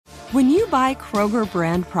When you buy Kroger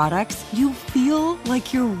brand products, you feel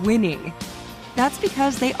like you're winning. That's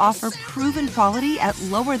because they offer proven quality at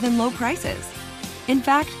lower than low prices. In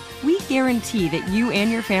fact, we guarantee that you and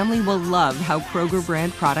your family will love how Kroger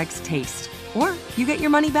brand products taste, or you get your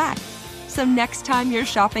money back. So next time you're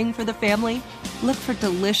shopping for the family, look for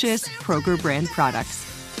delicious Kroger brand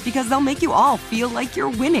products, because they'll make you all feel like you're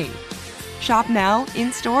winning. Shop now,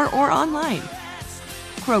 in-store, or online.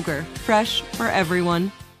 Kroger, fresh for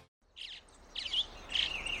everyone.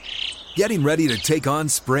 Getting ready to take on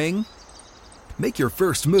spring? Make your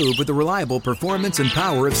first move with the reliable performance and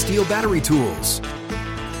power of Steel battery tools.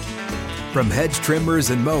 From hedge trimmers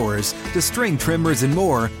and mowers to string trimmers and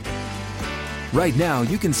more, right now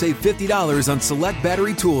you can save $50 on select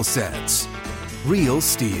battery tool sets. Real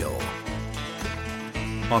Steel.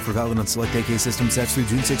 Offer valid on select AK system sets through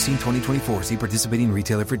June 16, 2024. See participating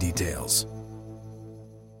retailer for details.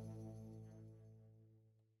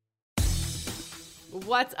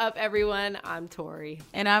 What's up, everyone? I'm Tori.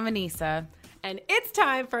 And I'm Anissa. And it's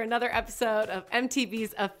time for another episode of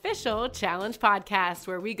MTV's official challenge podcast,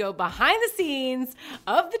 where we go behind the scenes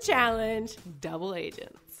of the challenge, Double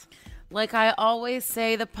Agents. Like I always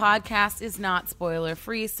say, the podcast is not spoiler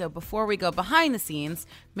free. So before we go behind the scenes,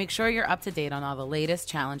 make sure you're up to date on all the latest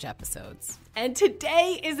challenge episodes. And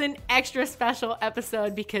today is an extra special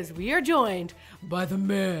episode because we are joined by the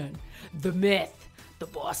man, the myth, the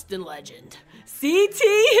Boston legend, CT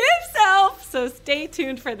himself. So stay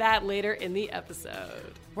tuned for that later in the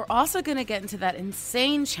episode. We're also going to get into that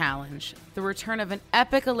insane challenge, the return of an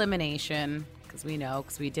epic elimination, because we know,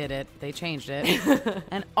 because we did it, they changed it,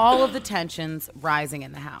 and all of the tensions rising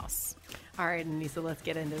in the house. All right, Anissa, let's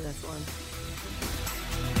get into this one.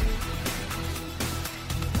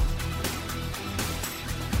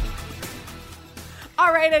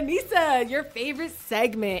 All right, Anissa, your favorite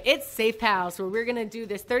segment. It's Safe House, where we're going to do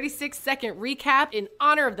this 36-second recap in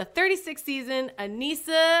honor of the 36th season.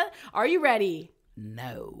 Anissa, are you ready?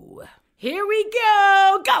 No. Here we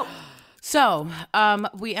go. Go. So,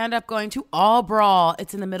 we end up going to All Brawl.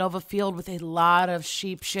 It's in the middle of a field with a lot of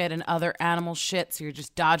sheep shit and other animal shit, so you're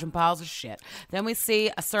just dodging piles of shit. Then we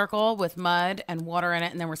see a circle with mud and water in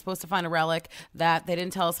it, and then we're supposed to find a relic that they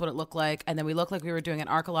didn't tell us what it looked like, and then we looked like we were doing an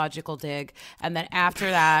archaeological dig. And then after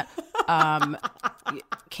that,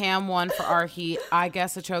 Cam won for our heat. I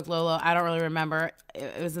guess a choke Lolo. I don't really remember.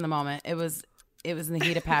 It was in the moment. It was in the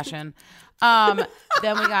heat of passion.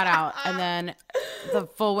 Then we got out, and then the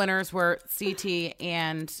full winners were CT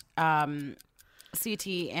and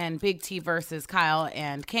Big T versus Kyle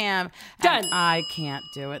and Cam. Done. And I can't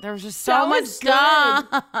do it. There was just so much stuff.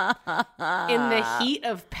 In the heat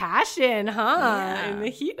of passion, huh? Yeah. In the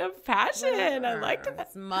heat of passion. I liked that.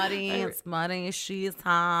 It's muddy. It's muddy. She's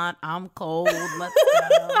hot. I'm cold. Let's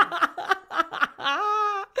go.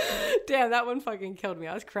 Damn, that one fucking killed me.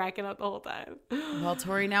 I was cracking up the whole time. Well,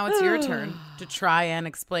 Tori, now it's your turn to try and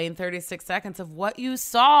explain 36 seconds of what you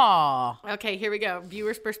saw. Okay, here we go.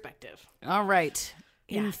 Viewer's perspective. All right.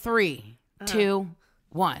 In 3, 2,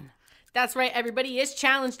 1. That's right, everybody. It's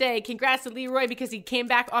challenge day. Congrats to Leroy because he came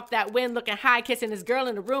back off that win looking high, kissing his girl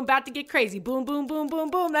in the room, about to get crazy. Boom, boom, boom, boom,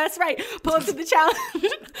 boom. That's right. Pull up to the challenge.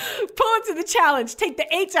 Pull up to the challenge. Take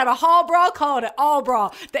the H out of Hall Brawl, call it an All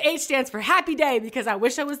Brawl. The H stands for Happy Day because I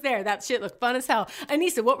wish I was there. That shit looked fun as hell.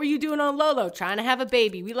 Anissa, what were you doing on Lolo? Trying to have a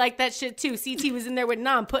baby. We like that shit too. CT was in there with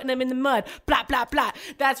Nam, putting him in the mud. Blah, blah, blah.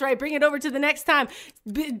 That's right. Bring it over to the next time.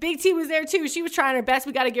 Big T was there too. She was trying her best.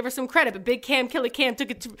 We got to give her some credit. But Big Cam, Killer Cam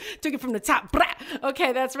took it from the top. Blah.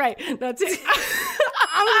 Okay, that's right. That's it.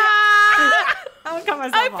 I'll cut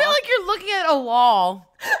myself I feel off. like you're looking at a wall.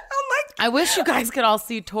 I'm like, I wish you guys could all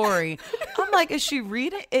see Tori. I'm like, is she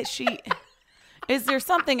reading? Is there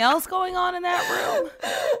something else going on in that room?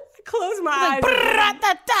 I close my eyes.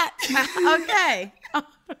 Okay.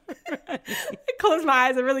 I close my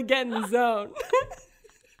eyes and really get in the zone.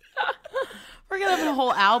 We're going to have a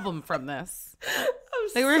whole album from this.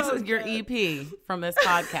 Your EP from this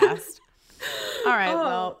podcast. All right,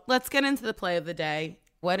 well, let's get into the play of the day.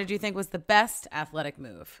 What did you think was the best athletic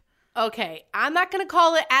move? Okay, I'm not going to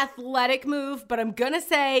call it athletic move, but I'm going to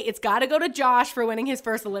say it's got to go to Josh for winning his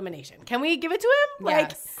first elimination. Can we give it to him?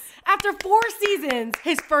 Yes. After 4 seasons,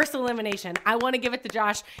 his first elimination. I want to give it to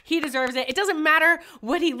Josh. He deserves it. It doesn't matter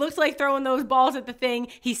what he looks like throwing those balls at the thing.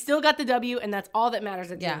 He still got the W, and that's all that matters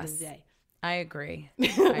at the end of the day. I agree.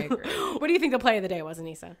 What do you think the play of the day was,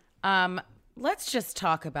 Anissa? Let's just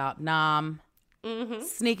talk about Nam. Mm-hmm.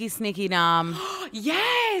 Sneaky Nam.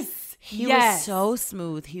 Yes! He was so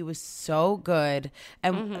smooth. He was so good.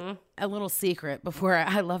 And a little secret before,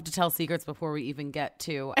 I love to tell secrets before we even get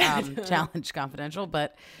to Challenge Confidential,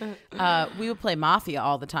 but we would play Mafia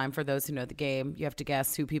all the time. For those who know the game, you have to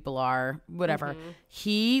guess who people are, whatever.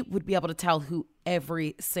 He would be able to tell who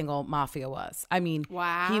every single Mafia was. I mean,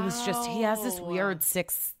 he was just, he has this weird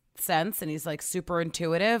sixth sense, and he's like super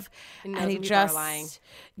intuitive. And he just,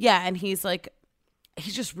 and he's like,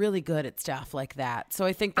 he's just really good at stuff like that. So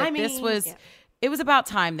I think that it was about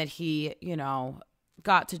time that he, you know,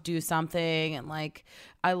 got to do something. And like,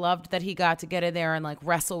 I loved that he got to get in there and like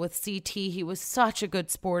wrestle with CT. He was such a good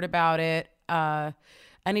sport about it. And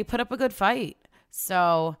he put up a good fight.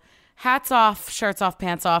 So hats off, shirts off,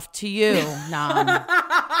 pants off to you, Nam.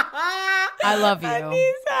 I love you.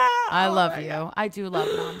 Aneesa. I love you. God. I do love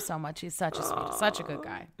Nam so much. He's such a good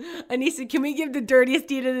guy. Aneesa, can we give the dirtiest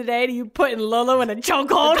deed of the day to you putting Lolo in a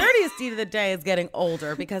chokehold? The dirtiest deed of the day is getting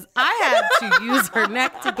older because I had to use her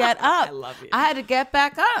neck to get up. I love you. I had to get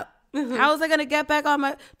back up. How was I going to get back on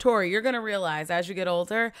my... Tori, you're going to realize as you get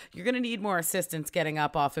older, you're going to need more assistance getting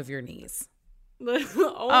up off of your knees.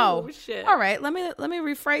 Shit. All right, let me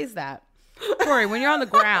rephrase that. Tori, when you're on the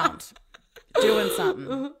ground doing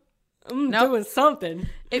something. Doing something.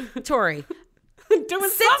 Tori, sit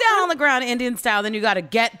down on the ground Indian style, then you got to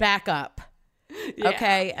get back up. Yeah.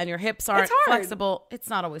 Okay, and your hips aren't flexible. It's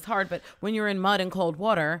not always hard, but when you're in mud and cold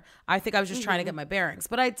water, I think I was just trying to get my bearings.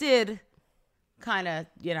 But I did kind of,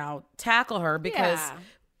 you know, tackle her because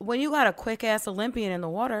when you got a quick ass Olympian in the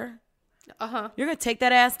water, you're going to take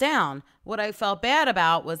that ass down. What I felt bad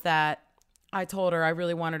about was that I told her I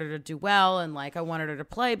really wanted her to do well and like I wanted her to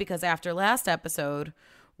play because after last episode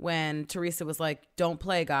when Teresa was like, don't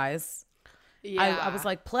play, guys. Yeah. I was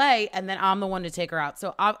like, play, and then I'm the one to take her out.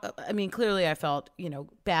 So, I mean, clearly I felt, you know,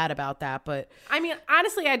 bad about that. But I mean,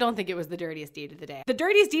 honestly, I don't think it was the dirtiest deed of the day. The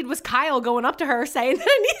dirtiest deed was Kyle going up to her saying that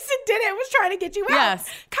Aneesa did it, was trying to get you out. Yes.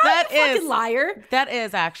 Kyle, you fucking liar. That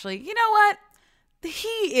is actually, you know what?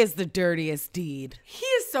 He is the dirtiest deed. He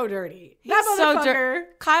is so dirty. That motherfucker.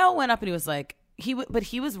 Kyle went up and he was like, he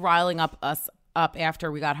was riling up us up after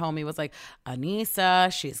we got home. He was like,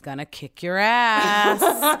 Aneesa, she's gonna kick your ass.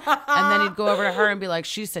 And then he'd go over to her and be like,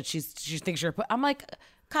 she said she thinks you're I'm like,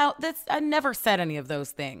 Kyle, I never said any of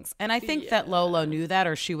those things. And I think that Lolo knew that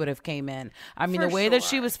or she would have came in. I mean, the way that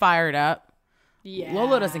she was fired up,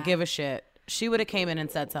 Lolo doesn't give a shit. She would have came in and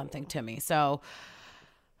said something to me. So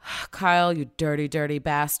Kyle, you dirty, dirty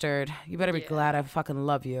bastard. You better be glad I fucking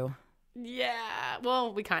love you. Yeah.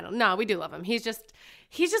 Well, we do love him. He's just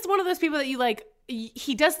one of those people that you like,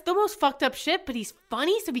 he does the most fucked up shit, but he's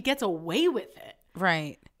funny, so he gets away with it.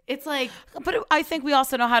 Right. It's like, but I think we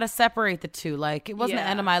also know how to separate the two. Like, it wasn't the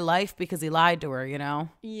end of my life because he lied to her, you know?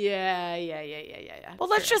 Yeah. Well,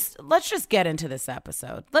 let's just get into this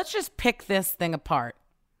episode. Let's just pick this thing apart.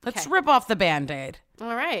 Let's rip off the Band-Aid.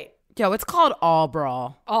 All right. Yo, it's called All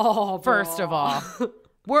Brawl. All Brawl. First of all,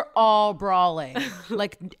 we're all brawling.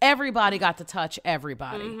 Like, everybody got to touch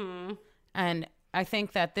everybody. Mm-hmm. And I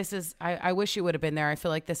think that this is, I wish you would have been there. I feel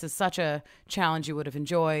like this is such a challenge you would have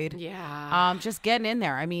enjoyed. Yeah. Just getting in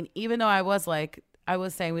there. I mean, even though I was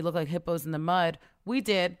saying we look like hippos in the mud, we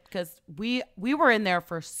did because we were in there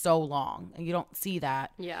for so long and you don't see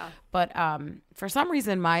that. Yeah. But for some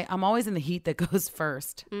reason, I'm always in the heat that goes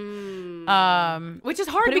first. Which is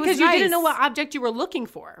hard because you didn't know what object you were looking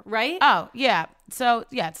for, right? Oh, yeah. So,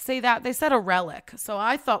 to say that, they said a relic. So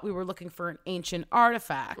I thought we were looking for an ancient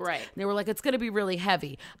artifact. Right. And they were like, it's going to be really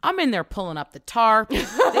heavy. I'm in there pulling up the tarp. They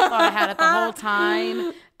thought I had it the whole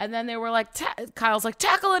time. And then they were like, Kyle's like,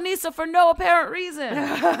 tackle Aneesa for no apparent reason.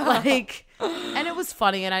 And it was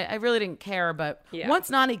funny. And I really didn't care. But once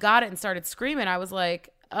Nani got it and started screaming, I was like,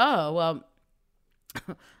 oh, well,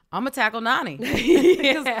 I'm going to tackle Nani.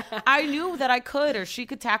 Because I knew that I could or she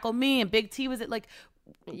could tackle me. And Big T was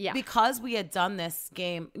because we had done this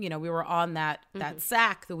game, you know, we were on that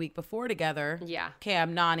sack the week before together. Yeah.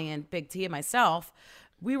 Cam, Nani, and Big T and myself.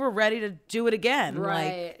 We were ready to do it again.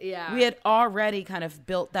 Right, yeah. We had already kind of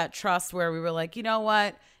built that trust where we were like, you know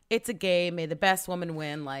what? It's a game. May the best woman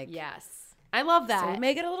win. Yes. I love that. So we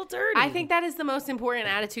make it a little dirty. I think that is the most important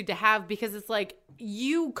attitude to have because it's like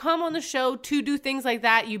you come on the show to do things like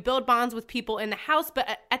that. You build bonds with people in the house,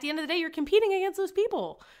 but at the end of the day, you're competing against those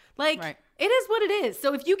people. It is what it is.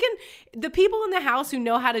 So if you can, the people in the house who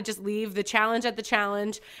know how to just leave the challenge at the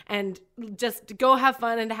challenge and just go have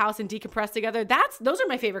fun in the house and decompress together, those are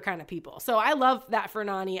my favorite kind of people. So I love that for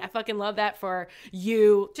Nani. I fucking love that for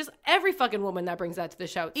you. Just every fucking woman that brings that to the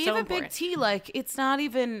show. It's even so important. Big T, it's not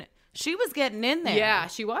even She was getting in there. Yeah,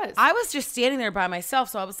 she was. I was just standing there by myself,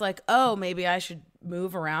 so I was like, oh, maybe I should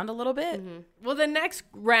move around a little bit. Well, the next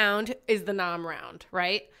round is the nom round,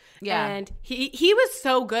 right? Yeah. And he was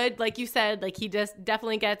so good, like you said, like he just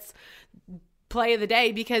definitely gets play of the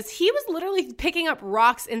day because he was literally picking up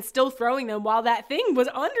rocks and still throwing them while that thing was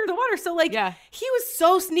under the water. So like he was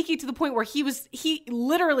so sneaky to the point where he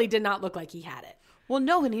literally did not look like he had it. Well,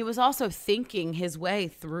 no, and he was also thinking his way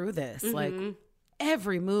through this. Like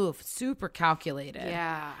every move, super calculated.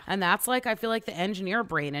 Yeah. And that's like, I feel like the engineer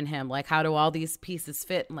brain in him. Like, how do all these pieces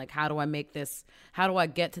fit? And like, how do I make this? How do I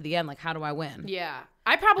get to the end? Like, how do I win? Yeah.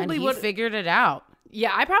 I probably would would figured it out.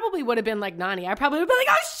 Yeah, I probably would have been like Nani. I probably would have been like,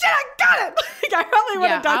 oh shit, I got it. Like, I probably would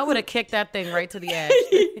have done I would have kicked that thing right to the edge.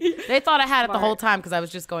 They thought I had it the whole time because I was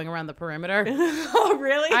just going around the perimeter. Oh,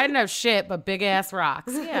 really? I didn't have shit but big ass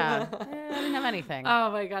rocks. Yeah. I didn't have anything.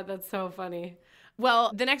 Oh my God, that's so funny.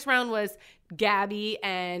 Well, the next round was Gabby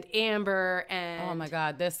and Amber and... Oh my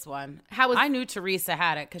God, this one. How I knew Teresa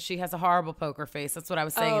had it because she has a horrible poker face. That's what I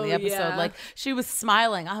was saying in the episode. Yeah. Like, she was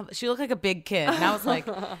smiling. She looked like a big kid. And I was like...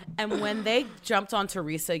 And when they jumped on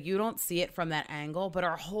Teresa, you don't see it from that angle, but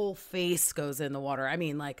her whole face goes in the water. I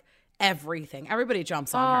mean, like, everything. Everybody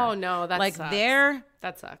jumps on her. Oh, no, that like, sucks.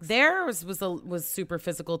 That sucks. Theirs was super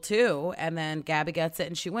physical too, and then Gabby gets it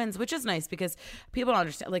and she wins, which is nice because people don't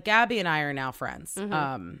understand. Like Gabby and I are now friends.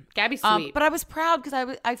 Gabby's sweet, but I was proud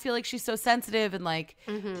because I feel like she's so sensitive and like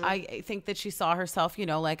I think that she saw herself, you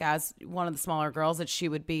know, like as one of the smaller girls that she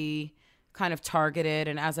would be kind of targeted,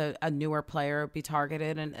 and as a newer player be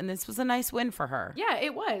targeted, and this was a nice win for her. Yeah,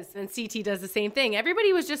 it was. And CT does the same thing.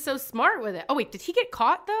 Everybody was just so smart with it. Oh wait, did he get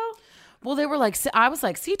caught though? Well, they were like, I was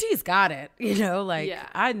like, CT's got it, you know, like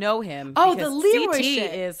I know him. Oh, the Leroy CT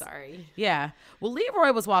shit. is Sorry. Yeah. Well,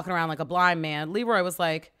 Leroy was walking around like a blind man. Leroy was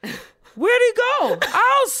like, where'd he go?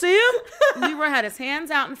 I don't see him. Leroy had his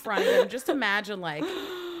hands out in front of him. Just imagine like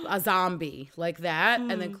a zombie like that,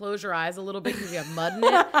 and then close your eyes a little bit because you have mud in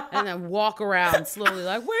it, and then walk around slowly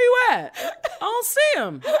like, where you at? I don't see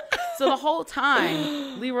him. So the whole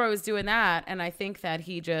time Leroy was doing that, and I think that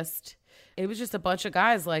it was just a bunch of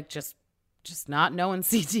guys like just not knowing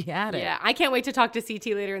CT had it. Yeah, I can't wait to talk to CT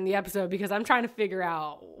later in the episode because I'm trying to figure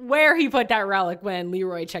out where he put that relic when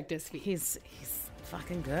Leroy checked his feet. He's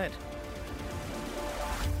fucking good.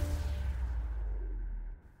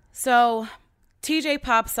 So TJ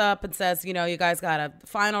pops up and says, you know, you guys got a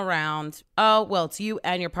final round. Oh, well, it's you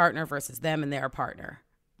and your partner versus them and their partner.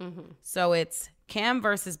 So it's Cam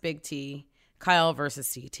versus Big T, Kyle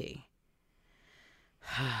versus CT.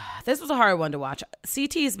 This was a hard one to watch.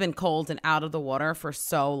 CT has been cold and out of the water for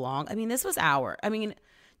so long. I mean, this was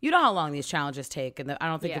you know how long these challenges take, and I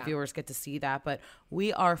don't think the viewers get to see that, but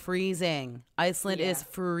we are freezing. Iceland is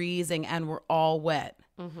freezing, and we're all wet.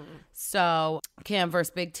 So Cam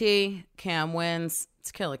versus Big T. Cam wins.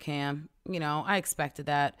 It's killer Cam. You know, I expected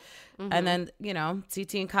that. And then, you know,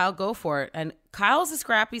 CT and Kyle go for it. And Kyle's a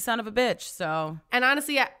scrappy son of a bitch, so. And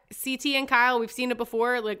honestly, CT and Kyle, we've seen it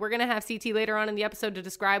before. Like, we're going to have CT later on in the episode to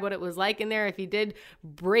describe what it was like in there if he did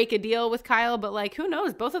break a deal with Kyle. But, like, who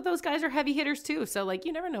knows? Both of those guys are heavy hitters, too. So, like,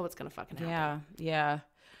 you never know what's going to fucking happen. Yeah.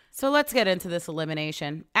 So let's get into this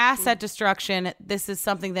elimination. Asset destruction. This is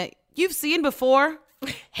something that you've seen before.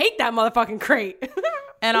 Hate that motherfucking crate.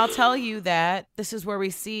 And I'll tell you that this is where we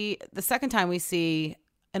see the second time we see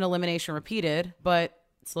an elimination repeated, but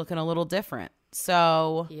it's looking a little different.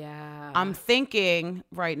 So yeah, I'm thinking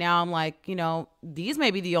right now, I'm like, you know, these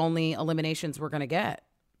may be the only eliminations we're going to get.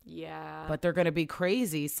 Yeah. But they're going to be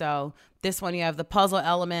crazy. So this one, you have the puzzle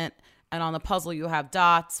element, and on the puzzle, you have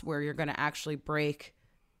dots where you're going to actually break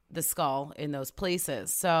the skull in those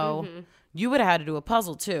places. So you would have had to do a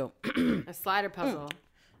puzzle too. A slider puzzle.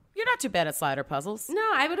 You're not too bad at slider puzzles. No,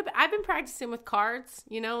 I've been practicing with cards.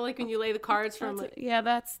 You know, like when you lay the cards from.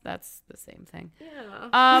 That's the same thing. Yeah.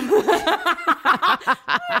 I'm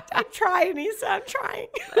trying, Nisa. I'm trying.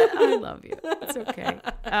 I love you. It's okay.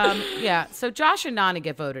 Yeah. So Josh and Nani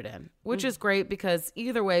get voted in, which is great because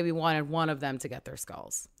either way, we wanted one of them to get their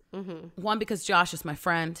skulls. One, because Josh is my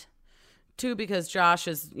friend. Two, because Josh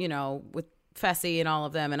is, you know, with Fessy and all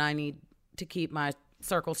of them, and I need to keep my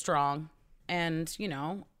circle strong. And, you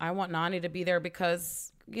know, I want Nani to be there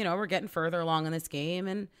because, you know, we're getting further along in this game.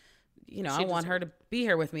 And, you know, I want her to be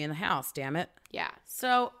here with me in the house, damn it. Yeah.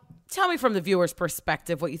 So tell me from the viewer's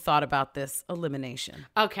perspective what you thought about this elimination.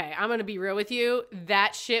 Okay, I'm going to be real with you.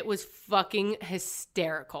 That shit was fucking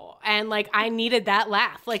hysterical. And, like, I needed that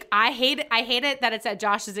laugh. Like, I hate it that it's at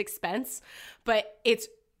Josh's expense, but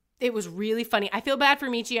it was really funny. I feel bad for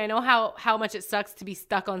Michi. I know how much it sucks to be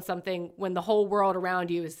stuck on something when the whole world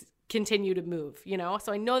around you is continue to move, you know?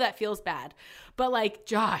 So I know that feels bad. But like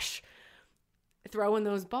Josh throwing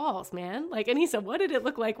those balls, man. Like, Anissa, what did it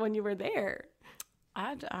look like when you were there?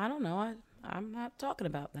 I don't know. I'm not talking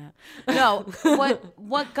about that. No,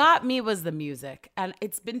 what got me was the music. And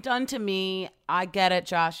it's been done to me. I get it,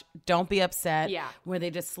 Josh. Don't be upset. Yeah. Where they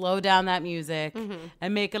just slow down that music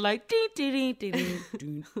and make it like dee dee dee dee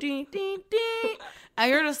dee dee dee dee. And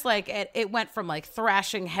you're just like, it went from like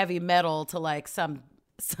thrashing heavy metal to like some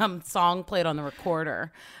song played on the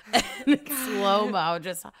recorder. And it's slow-mo.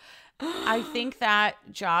 Just I think that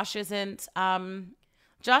Josh doesn't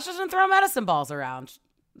throw medicine balls around.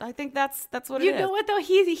 I think that's what it is. You know what though?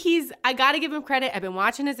 He's I gotta give him credit. I've been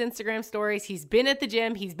watching his Instagram stories. He's been at the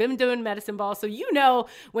gym. He's been doing medicine balls. So you know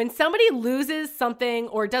when somebody loses something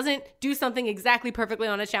or doesn't do something exactly perfectly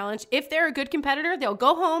on a challenge, if they're a good competitor, they'll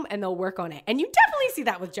go home and they'll work on it. And you definitely see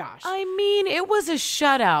that with Josh. I mean, it was a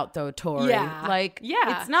shutout though, Tori. Yeah.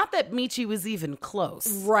 It's not that Michi was even close.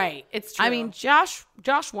 Right. It's true. I mean, Josh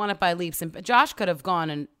won it by leaps, and Josh could have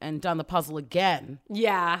gone and done the puzzle again.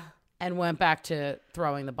 Yeah. And went back to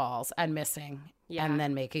throwing the balls and missing and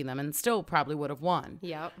then making them, and still probably would have won.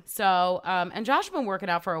 Yep. So, and Josh has been working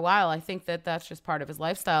out for a while. I think that's just part of his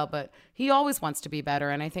lifestyle, but he always wants to be better.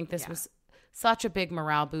 And I think this was such a big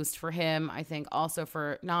morale boost for him. I think also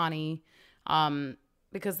for Nany,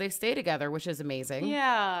 because they stay together, which is amazing.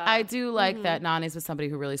 Yeah. I do like that Nany's with somebody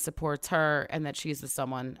who really supports her, and that she's with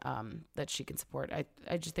someone that she can support. I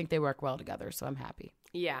just think they work well together, so I'm happy.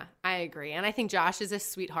 Yeah, I agree. And I think Josh is a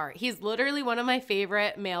sweetheart. He's literally one of my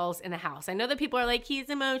favorite males in the house. I know that people are like, he's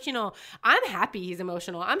emotional. I'm happy he's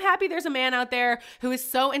emotional. I'm happy there's a man out there who is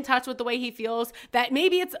so in touch with the way he feels that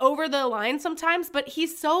maybe it's over the line sometimes, but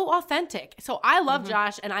he's so authentic. So I love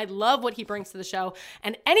Josh, and I love what he brings to the show.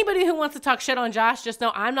 And anybody who wants to talk shit on Josh, just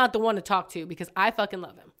know I'm not the one to talk to because I fucking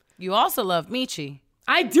love him. You also love Michi.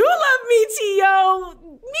 I do love Michi, yo.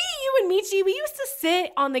 You and Michi, we used to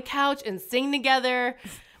sit on the couch and sing together.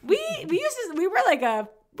 We were like a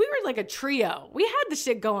trio. We had the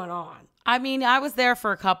shit going on. I mean, I was there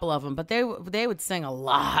for a couple of them, but they would sing a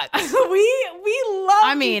lot. we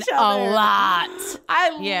love each other. A lot. I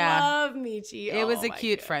love Michi. It was a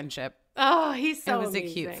cute friendship. Oh, he's so amazing. It was amazing.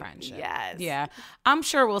 a cute friendship. Yes. Yeah. I'm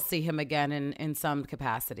sure we'll see him again in some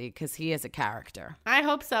capacity because he is a character. I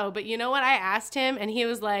hope so. But you know what? I asked him and he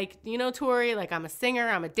was like, you know, Tori, like I'm a singer,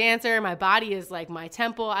 I'm a dancer. My body is like my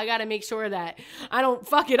temple. I got to make sure that I don't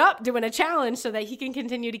fuck it up doing a challenge so that he can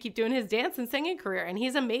continue to keep doing his dance and singing career. And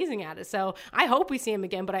he's amazing at it. So I hope we see him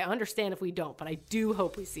again, but I understand if we don't. But I do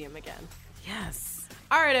hope we see him again. Yes.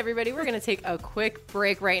 All right, everybody, we're going to take a quick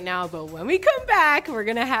break right now, but when we come back, we're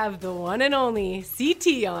going to have the one and only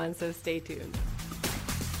CT on, so stay tuned.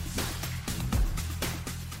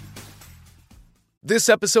 This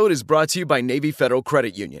episode is brought to you by Navy Federal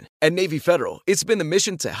Credit Union. At Navy Federal, it's been the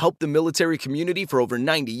mission to help the military community for over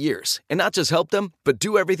 90 years. And not just help them, but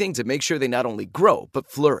do everything to make sure they not only grow,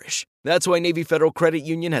 but flourish. That's why Navy Federal Credit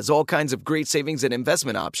Union has all kinds of great savings and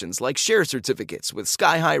investment options like share certificates with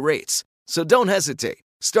sky-high rates. So don't hesitate.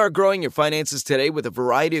 Start growing your finances today with a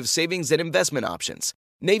variety of savings and investment options.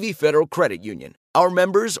 Navy Federal Credit Union. Our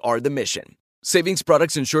members are the mission. Savings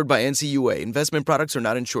products insured by NCUA. Investment products are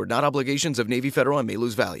not insured, not obligations of Navy Federal and may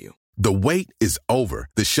lose value. The wait is over.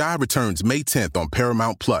 The Chi returns May 10th on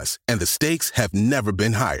Paramount Plus, and the stakes have never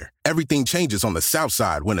been higher. Everything changes on the South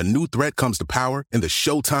Side when a new threat comes to power in the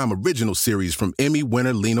Showtime original series from Emmy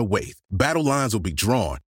winner Lena Waithe. Battle lines will be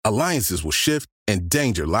drawn, alliances will shift, and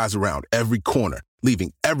danger lies around every corner,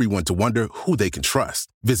 leaving everyone to wonder who they can trust.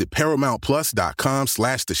 Visit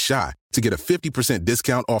ParamountPlus.com/The Chi to get a 50%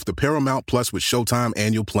 discount off the Paramount Plus with Showtime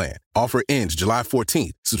annual plan. Offer ends July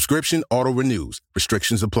 14th. Subscription auto-renews.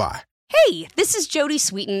 Restrictions apply. Hey, this is Jodie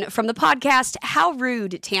Sweetin from the podcast How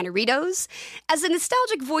Rude, Tanneritos. As a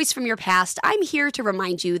nostalgic voice from your past, I'm here to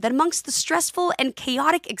remind you that amongst the stressful and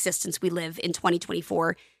chaotic existence we live in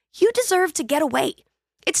 2024, you deserve to get away.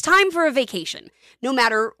 It's time for a vacation, no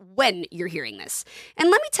matter when you're hearing this.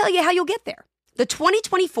 And let me tell you how you'll get there. The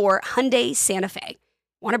 2024 Hyundai Santa Fe.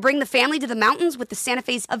 Want to bring the family to the mountains with the Santa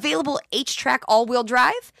Fe's available H-Track all-wheel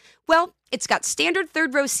drive? Well, it's got standard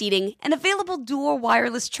third-row seating and available dual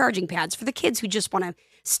wireless charging pads for the kids who just want to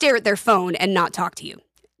stare at their phone and not talk to you.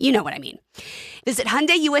 You know what I mean. Visit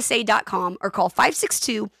HyundaiUSA.com or call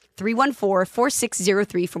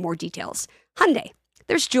 562-314-4603 for more details. Hyundai,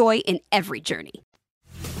 there's joy in every journey.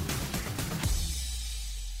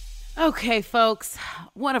 Okay, folks,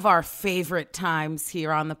 one of our favorite times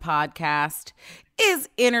here on the podcast is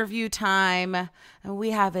interview time. And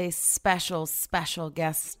we have a special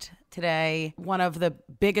guest today. One of the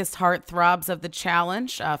biggest heartthrobs of the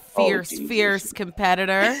challenge, a fierce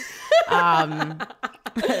competitor.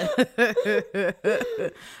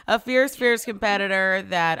 A fierce competitor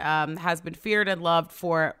that has been feared and loved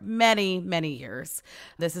for many, many years.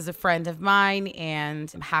 This is a friend of mine,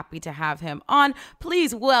 and I'm happy to have him on.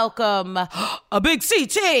 Please welcome a big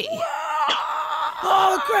CT.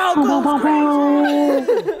 Oh, the crowd goes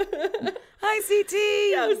crazy. Hi, CT.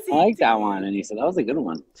 Yo, CT. I like that one, Anissa. That was a good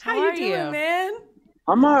one. How you doing, man?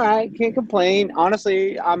 I'm all right. Can't complain.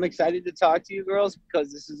 Honestly, I'm excited to talk to you girls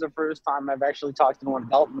because this is the first time I've actually talked to an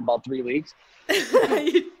adult in about 3 weeks.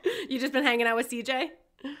 You just been hanging out with CJ?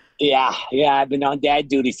 Yeah. I've been on dad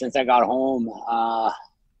duty since I got home.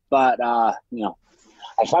 But I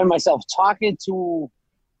find myself talking to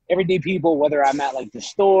everyday people, whether I'm at like the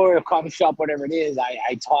store, a coffee shop, whatever it is.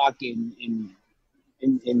 I talk in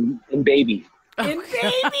baby. In baby.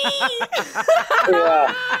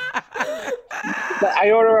 Yeah.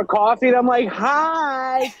 I order a coffee and I'm like,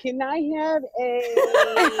 hi, can I have a...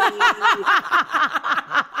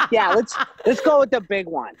 Yeah, let's go with the big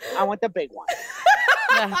one. I want the big one.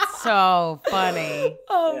 That's so funny.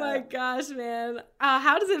 Oh my gosh, man.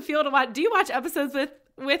 How does it feel to watch? Do you watch episodes with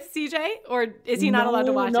CJ, or is he not allowed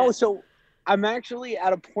to watch it? No, so I'm actually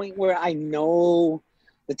at a point where I know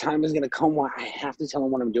the time is going to come where I have to tell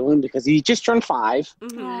him what I'm doing because he just turned 5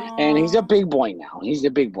 and he's a big boy now.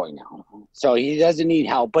 So he doesn't need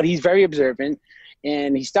help, but he's very observant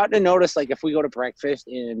and he's starting to notice, like, if we go to breakfast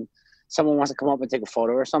and someone wants to come up and take a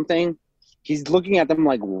photo or something, he's looking at them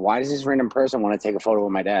like, why does this random person want to take a photo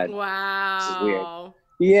with my dad? Wow. This is weird.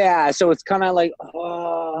 Yeah. So it's kind of like,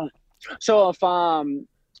 so if, when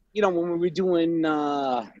we were doing,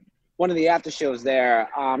 one of the after shows there,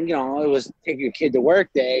 it was take a kid to work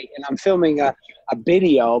day, and I'm filming a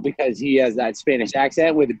video because he has that Spanish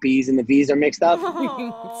accent where the B's and the V's are mixed up.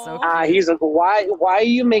 He's like, why are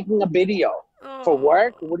you making a video for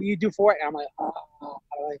work? What do you do for it? And I'm like,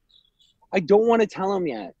 I don't want to tell him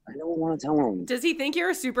yet. I don't want to tell him. Does he think you're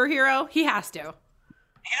a superhero? He has to.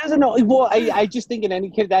 He doesn't know. Well, I just think in any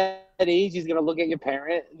kid that age, he's gonna look at your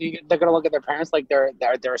parent. They're gonna look at their parents like they're a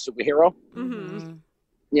superhero. Mm-hmm.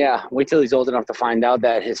 Yeah, wait till he's old enough to find out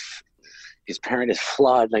that his parent is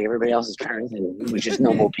flawed like everybody else's parents, and we're just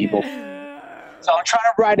normal people. So I'm trying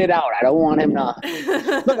to ride it out. I don't want him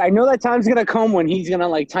to. Look, I know that time's gonna come when he's gonna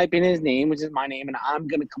like type in his name, which is my name, and I'm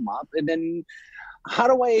gonna come up, and then how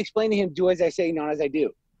do I explain to him? Do as I say, not as I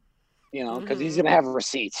do. Because he's gonna have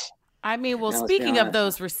receipts. I mean, well, speaking of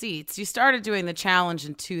those receipts, you started doing the challenge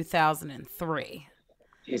in 2003.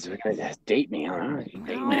 He's gonna date me, huh?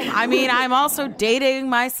 I mean, I'm also dating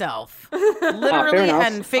myself, literally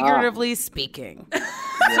and figuratively speaking. So,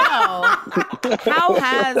 how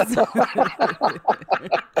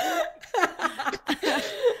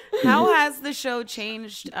has the show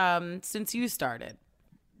changed since you started?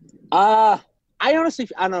 I honestly,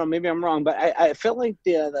 I don't know. Maybe I'm wrong, but I felt like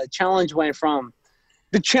the challenge went from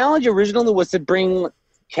the challenge originally was to bring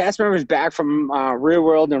cast members back from Real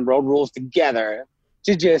World and Road Rules together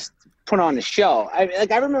to just put on the show. I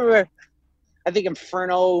remember, I think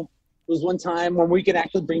Inferno was one time when we could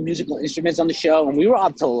actually bring musical instruments on the show, and we were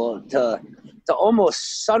up to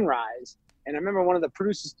almost sunrise. And I remember one of the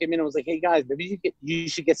producers came in and was like, "Hey guys, maybe you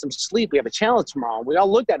should get some sleep. We have a challenge tomorrow." And we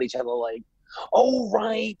all looked at each other like, "Oh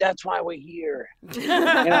right, that's why we're here."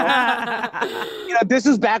 This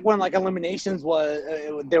is back when like eliminations was.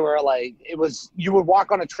 They were like, it was, you would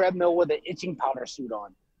walk on a treadmill with an itching powder suit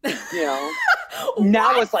on.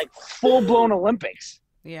 Now it's like full blown Olympics.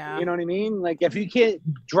 Yeah. You know what I mean? Like if you can't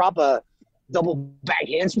drop a double back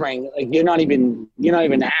handspring, like you're not even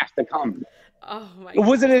asked to come. Oh my! It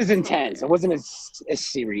wasn't as intense. It wasn't as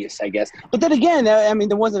serious, I guess. But then again, I mean,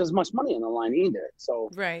 there wasn't as much money on the line either. So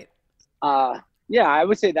right. Yeah, I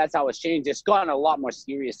would say that's how it's changed. It's gotten a lot more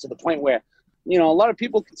serious to the point where, a lot of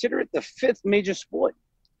people consider it the 5th major sport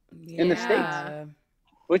in the States,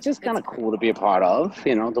 which is kind of cool to be a part of,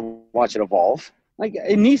 to watch it evolve. Like,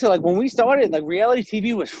 Anissa, like when we started, like reality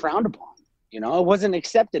TV was frowned upon. It wasn't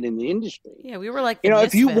accepted in the industry. Yeah, we were like,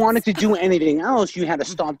 if you wanted to do anything else, you had to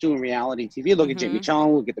stop doing reality TV. Look at Jimmy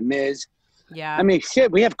Chung, look at The Miz. Yeah. I mean,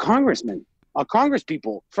 shit, we have congress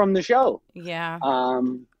people from the show. Yeah.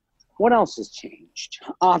 What else has changed?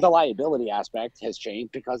 The liability aspect has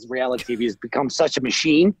changed because reality TV has become such a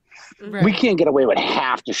machine. Right. We can't get away with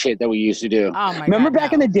half the shit that we used to do. Oh my Remember God,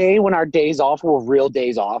 back in the day when our days off were real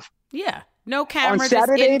days off? Yeah. No camera, on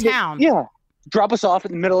Saturday, just in town. Yeah. Drop us off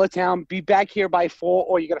in the middle of town, be back here by 4,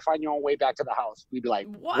 or you got to find your own way back to the house. We'd be like,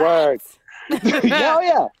 what? Word.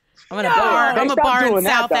 Yeah. I'm in a bar. I'm a stop bar in doing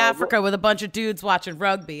that, South though. Africa with a bunch of dudes watching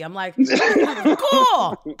rugby. I'm like,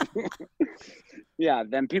 cool. Yeah,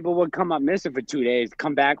 then people would come up missing for 2 days,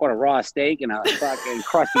 come back with a raw steak and a fucking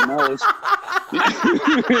crusty nose.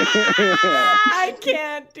 I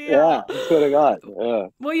can't deal. Yeah, I swear to God. Yeah.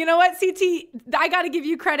 Well, you know what, CT? I got to give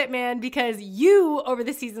you credit, man, because you, over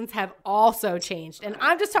the seasons, have also changed. And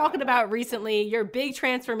I'm just talking about recently, your big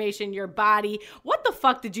transformation, your body. What the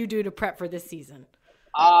fuck did you do to prep for this season?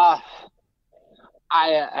 I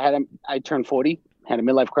turned 40, had a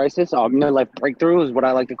midlife crisis, or midlife breakthrough is what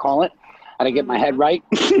I like to call it. Had to get my head right.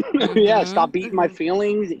 Yeah, stop beating my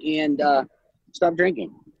feelings and stop drinking,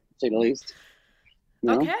 to say the least. You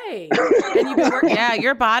know? Okay. And you've been working. Yeah,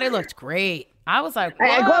 your body looked great. I was like, whoa.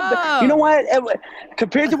 I got you know what?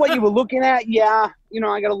 Compared to what you were looking at, yeah,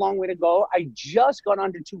 I got a long way to go. I just got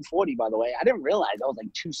under 240, by the way. I didn't realize I was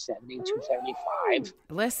like 270, 275.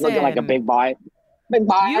 Listen. Looking like a big boy. Big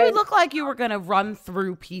boy. You look like you were going to run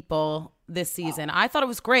through people this season. I thought it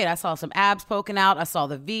was great. I saw some abs poking out. I saw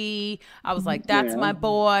the V. I was like, that's my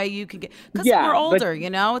boy. You can get, because we're older,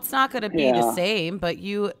 it's not going to be the same, but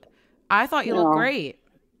I thought you looked great.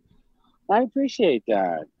 I appreciate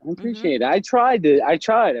that. I appreciate it. I tried.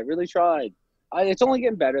 I really tried. It's only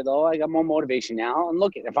getting better though. I got more motivation now. And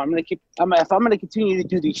look, if I'm going to continue to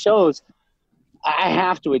do these shows, I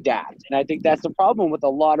have to adapt. And I think that's the problem with a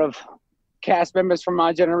lot of cast members from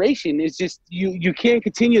our generation is just you can't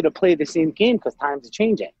continue to play the same game because times are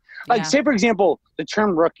changing. Like say for example, the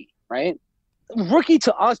term rookie, right? Rookie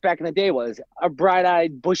to us back in the day was a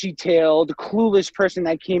bright-eyed, bushy-tailed, clueless person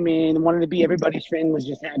that came in, wanted to be everybody's friend, was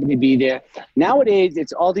just happy to be there. Nowadays,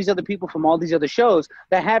 it's all these other people from all these other shows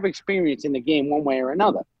that have experience in the game one way or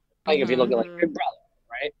another. Like if you look at like Big Brother,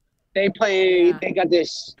 right? They got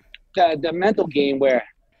this the mental game where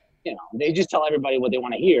they just tell everybody what they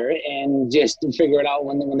want to hear and just figure it out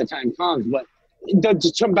when the time comes. But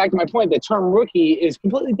to jump back to my point, the term rookie is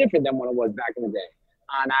completely different than what it was back in the day.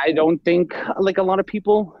 And I don't think like a lot of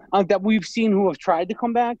people that we've seen who have tried to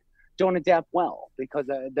come back don't adapt well because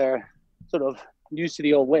they're sort of used to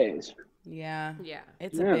the old ways. Yeah.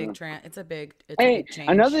 It's a big it's a big change.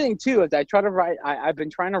 Another thing too is I try to ride. I've been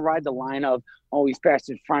trying to ride the line of he's past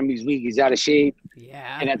his prime, he's weak, he's out of shape.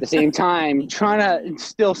 Yeah. And at the same time, trying to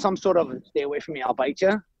instill some sort of stay away from me, I'll bite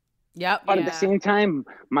you. Yep. But at the same time,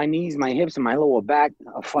 my knees, my hips, and my lower back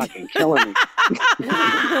are fucking killing me.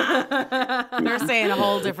 You're saying a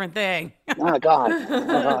whole different thing. Oh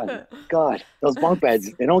God. Those bunk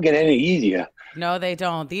beds, they don't get any easier. No, they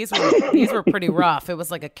don't. These were pretty rough. It was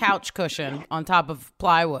like a couch cushion on top of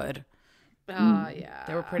plywood. Yeah.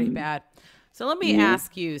 They were pretty bad. So let me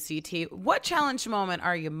ask you, CT, what challenge moment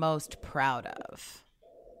are you most proud of?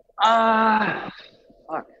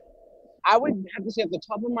 Fuck. I would have to say at the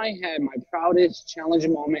top of my head, my proudest challenge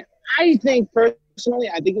moment, I think personally,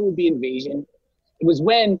 it would be Invasion. It was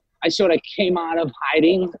when I sort of came out of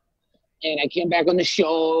hiding and I came back on the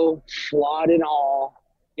show, flawed and all,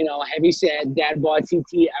 heavy set, dad bod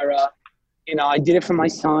CT era. I did it for my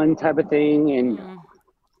son type of thing. And,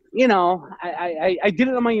 I did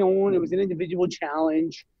it on my own. It was an individual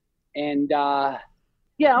challenge. And, I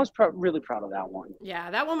was really proud of that one.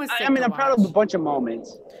 Yeah, that one was sick. I'm proud of a bunch of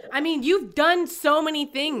moments. You've done so many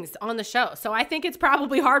things on the show. So I think it's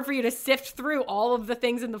probably hard for you to sift through all of the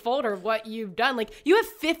things in the folder of what you've done. Like, you have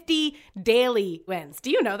 50 daily wins.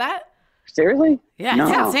 Do you know that? Seriously? Yeah, no.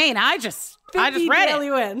 It's insane. I just read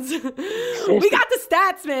daily wins. We got the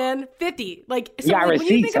stats, man. 50. Like, so when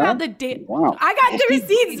you think about wow. I got the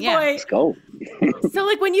receipts, boy. Let's go. So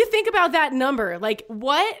when you think about that number, which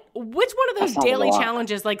one of those daily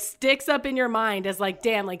challenges sticks up in your mind as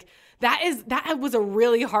damn, that was a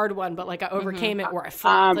really hard one, but I overcame it or I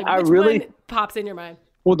flopped. One pops in your mind?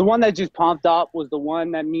 Well, the one that just popped up was the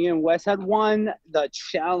one that me and Wes had won, the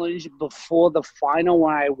challenge before the final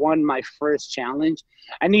when I won my first challenge.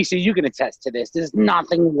 And Nisha, you can attest to this. There's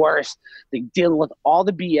nothing worse than dealing with all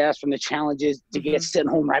the BS from the challenges to get sent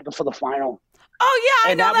home right before the final. Oh,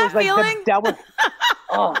 yeah, I know that feeling.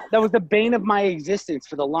 That was the bane of my existence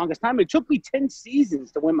for the longest time. It took me 10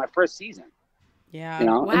 seasons to win my first season. Yeah.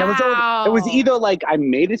 Wow. And it was either I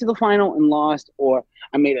made it to the final and lost, or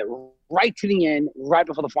I made it right to the end, right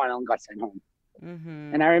before the final, and got sent home.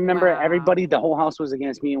 Mm-hmm. And I remember everybody, the whole house was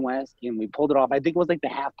against me and Wes, and we pulled it off. I think it was the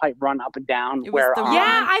half pipe run up and down. Yeah,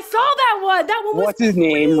 I saw that one. That one was what's his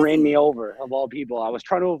name ran me over, of all people. I was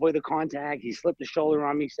trying to avoid the contact. He slipped a shoulder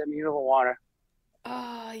on me, sent me into the water.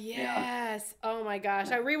 Oh, yes. Yeah. Oh, my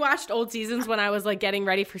gosh. I rewatched old seasons when I was getting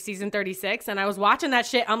ready for season 36, and I was watching that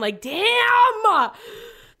shit. I'm like, damn!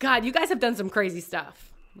 God, you guys have done some crazy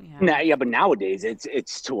stuff. Yeah, but nowadays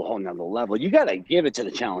it's to a whole nother level. You gotta give it to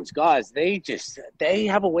the challenge guys. They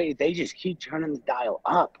have a way. They just keep turning the dial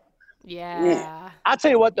up. Yeah. I'll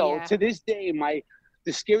tell you what though. Yeah. To this day,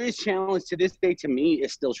 the scariest challenge to this day to me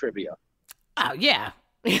is still trivia. Oh yeah.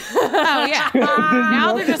 Oh yeah.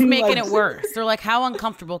 Now they're just making it worse. They're like, how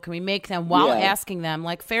uncomfortable can we make them while asking them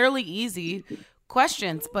like fairly easy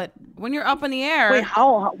questions? But when you're up in the air, Wait,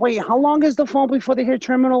 how long is the fall before they hit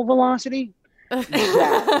terminal velocity?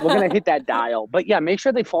 Yeah, we're gonna hit that dial, but yeah, make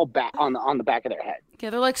sure they fall back on the back of their head. yeah,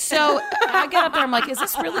 they're like, so I get up there, I'm like, is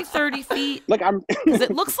this really 30 feet? Like Because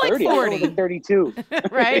it looks like 30, 40, 32.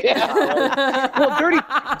 right? Yeah,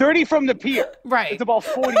 well, 30 from the pier. Right. It's about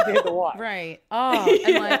 40 to hit the water. Right. Oh,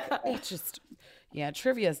 and like, it's just, yeah,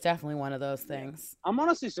 trivia is definitely one of those things. I'm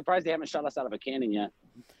honestly surprised they haven't shot us out of a cannon yet.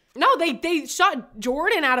 No, they shot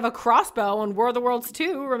Jordan out of a crossbow on War of the Worlds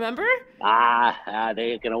 2, remember?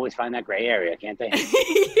 They can always find that gray area, can't they?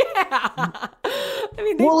 Yeah. I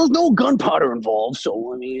mean, Well, there's no gunpowder involved,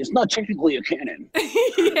 so I mean, it's not technically a cannon.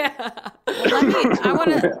 yeah.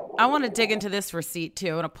 I want to dig into this receipt too.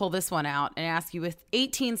 I want to pull this one out and ask you, with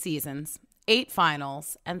 18 seasons, 8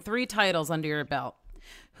 finals, and 3 titles under your belt,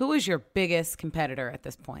 who is your biggest competitor at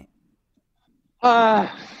this point?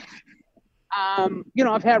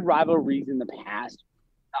 I've had rivalries in the past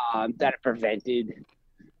that have prevented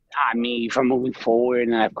me from moving forward,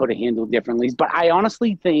 and I could have handled differently. But I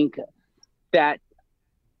honestly think that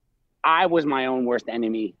I was my own worst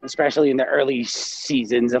enemy, especially in the early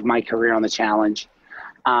seasons of my career on the challenge.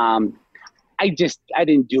 I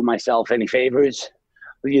didn't do myself any favors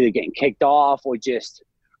with either getting kicked off or just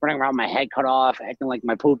running around with my head cut off, acting like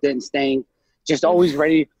my poop didn't stink, just always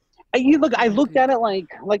ready. I looked at it like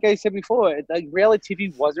I said before, like reality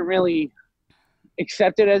TV wasn't really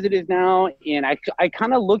accepted as it is now, and I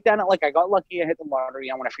kind of looked at it like I got lucky. I hit the lottery.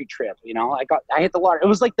 I won a free trip. I hit the lottery. It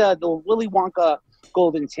was like the Willy Wonka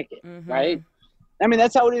golden ticket, right? I mean,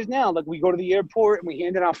 that's how it is now. Like, we go to the airport and we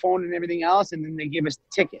hand in our phone and everything else, and then they give us the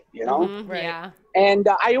ticket, Right. Yeah. And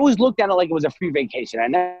I always looked at it like it was a free vacation. I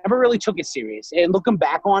never really took it serious. And looking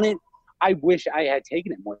back on it, I wish I had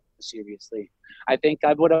taken it more seriously. I think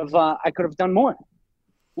I could have done more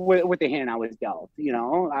with the hand I was dealt.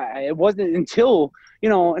 It wasn't until,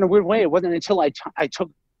 in a weird way, it wasn't until I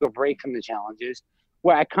took a break from the challenges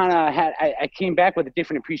where I kind of I came back with a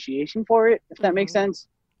different appreciation for it, if that makes sense.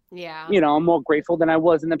 Yeah. I'm more grateful than I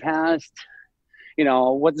was in the past.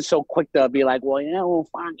 Wasn't so quick to be like, well,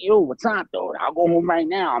 fuck you. What's up, dude? I'll go home right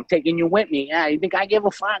now. I'm taking you with me. Yeah, you think I give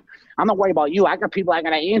a fuck? I'm not worried about you. I got people I got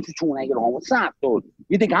to answer to when I get home. What's up, dude?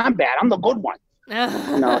 You think I'm bad? I'm the good one.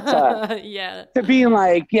 Yeah. To being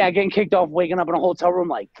like, getting kicked off, waking up in a hotel room,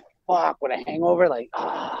 like, fuck, with a hangover, like,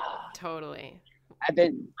 Totally.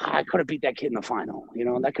 I could have beat that kid in the final.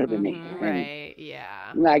 That could have been me. Right.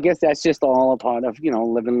 Yeah. And I guess that's just all a part of,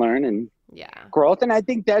 live and learn and growth. And I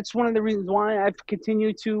think that's one of the reasons why I've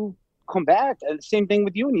continued to come back. Same thing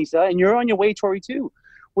with you, Anissa, and you're on your way, Tori, too,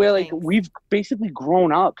 where like we've basically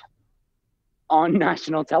grown up on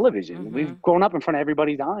national television. We've grown up in front of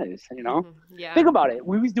everybody's eyes, Yeah. Think about it.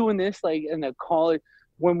 We was doing this like in the college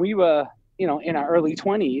when we were, in our early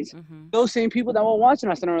 20s. Those same people that were watching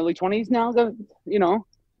us in our early 20s now,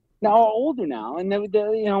 now are older now, and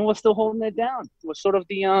we're still holding it down. We're sort of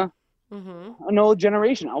the an old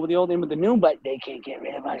generation. We're the old name with the new, but they can't get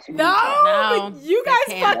rid of us. No, you guys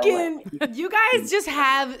you guys just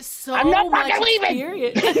have so much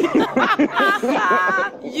experience.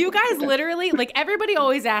 You guys literally, like, everybody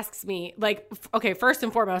always asks me, like, okay, first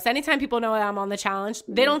and foremost, anytime people know that I'm on the challenge,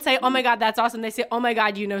 they don't say, oh my God, that's awesome. They say, oh my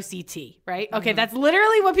God, CT, right? Okay, that's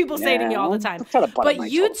literally what people say to me all the time.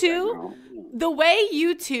 But you two, the way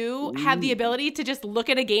you two have the ability to just look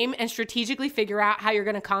at a game and strategically figure out how you're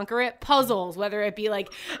going to conquer it, puzzles, whether it be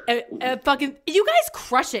like a fucking, you guys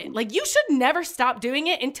crush it. Like, you should never stop doing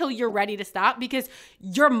it until you're ready to stop, because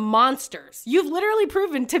you're monsters. You've literally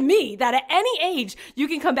proven to me that at any age you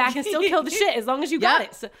can come back and still kill the shit as long as you got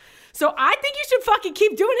it. So I think you should fucking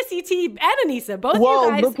keep doing a CT and Anissa. Both of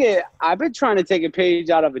you guys. I've been trying to take a page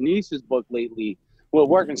out of Anissa's book lately. We're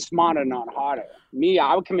working smarter, not harder. Me,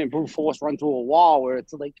 I would come in brute force, run through a wall where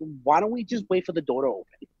it's like, why don't we just wait for the door to open?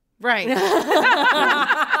 Right. I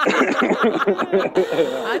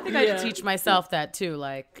think I should teach myself that too.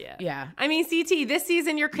 Like, yeah. I mean, CT, this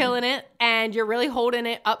season you're killing it and you're really holding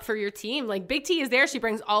it up for your team. Like, Big T is there. She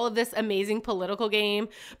brings all of this amazing political game.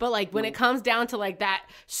 But like, when it comes down to like that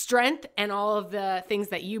strength and all of the things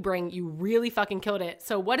that you bring, you really fucking killed it.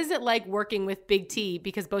 So what is it like working with Big T?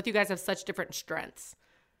 Because both you guys have such different strengths.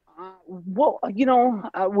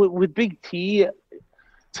 With Big T,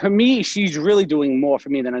 to me, she's really doing more for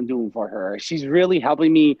me than I'm doing for her. She's really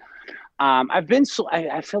helping me. I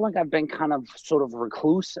feel like I've been kind of sort of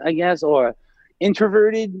recluse, I guess, or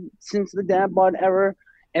introverted since the dad bod era.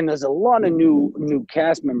 And there's a lot of new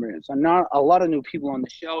cast members and not a lot of new people on the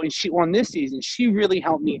show. And on this season, she really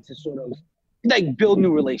helped me to sort of like build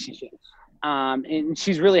new relationships. And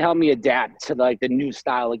she's really helped me adapt to like the new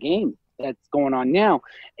style of game that's going on now.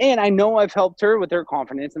 And I know I've helped her with her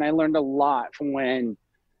confidence, and I learned a lot from when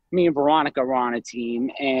me and Veronica were on a team.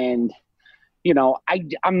 And you know,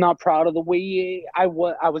 I'm not proud of the way I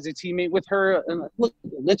was a teammate with her. And look,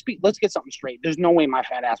 let's get something straight. There's no way my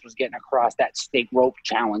fat ass was getting across that stake rope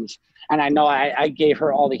challenge. And I know I gave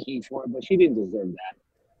her all the heat for it, but she didn't deserve that.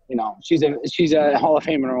 You know, she's a Hall of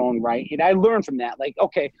Fame in her own right. And I learned from that. Like,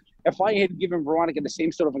 okay, if I had given Veronica the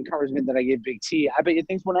same sort of encouragement that I gave Big T, I bet you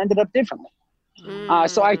things would have ended up differently.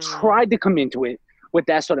 So I tried to come into it with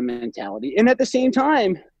that sort of mentality. And at the same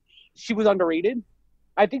time, she was underrated.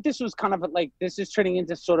 I think this was kind of like, this is turning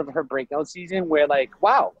into sort of her breakout season where like,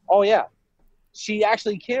 wow, oh yeah, she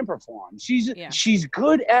actually can perform. She's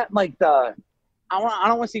good at like I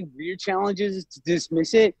don't want to say weird challenges to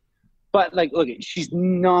dismiss it, but like, look, she's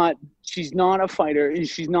not a fighter and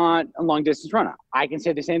she's not a long distance runner. I can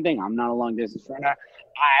say the same thing. I'm not a long distance runner.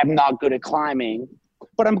 I'm not good at climbing,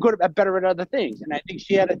 but I'm better at other things. And I think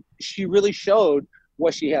she really showed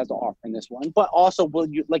what she has to offer in this one, but also,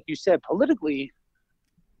 like you said, politically,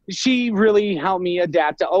 she really helped me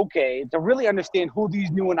adapt to really understand who these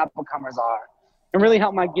new and up-and-comers are and really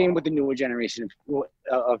help my game with the newer generation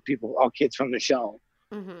of people, all kids from the show.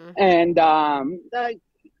 Mm-hmm. And,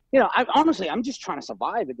 you know, I'm just trying to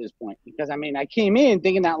survive at this point because, I mean, I came in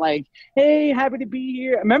thinking that, like, hey, happy to be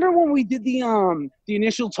here. Remember when we did the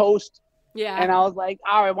initial toast? Yeah. And I was like,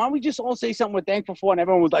 all right, why don't we just all say something we're thankful for? And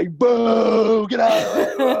everyone was like, boo, get out.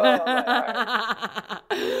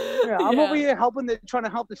 I'm over here trying to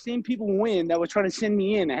help the same people win that were trying to send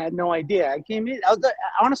me in. I had no idea. I came in.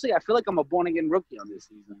 Honestly, I feel like I'm a born-again rookie on this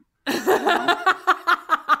season.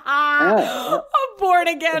 A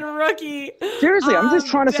born-again rookie. Seriously, I'm just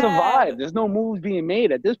trying to survive. There's no moves being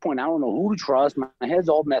made at this point. I don't know who to trust. My head's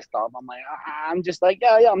all messed up. I'm like, I'm just like,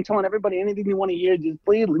 yeah, I'm telling everybody anything you want to hear. Just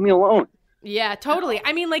please leave me alone. Yeah, totally.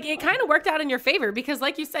 I mean, like, it kind of worked out in your favor because,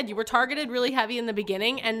 like you said, you were targeted really heavy in the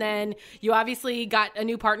beginning, and then you obviously got a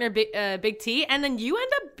new partner, Big T, and then you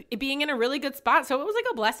end up being in a really good spot. So it was like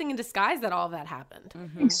a blessing in disguise that all of that happened.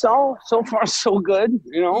 Mm-hmm. So far, so good,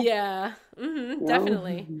 you know? Yeah,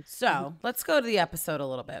 definitely. So let's go to the episode a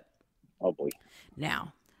little bit. Oh, boy.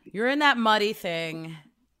 Now, you're in that muddy thing.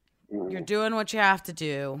 You're doing what you have to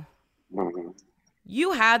do.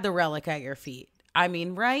 You had the relic at your feet. I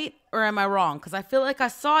mean, right? Or am I wrong? Because I feel like I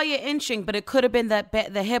saw you inching, but it could have been that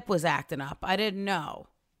the hip was acting up. I didn't know.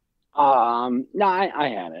 No, I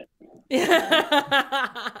had it.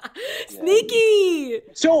 Sneaky.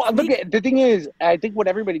 So look, the thing is, I think what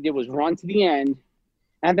everybody did was run to the end,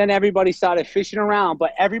 and then everybody started fishing around.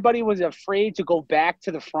 But everybody was afraid to go back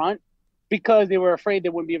to the front because they were afraid they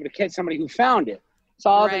wouldn't be able to catch somebody who found it. So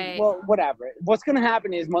I was like, well, whatever. What's going to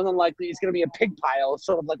happen is more than likely it's going to be a pig pile,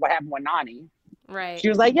 sort of like what happened with Nani. Right. She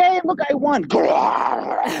was like, hey, look, I won. So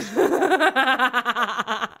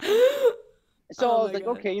I was like,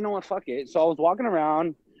 okay, you know what? Fuck it. So I was walking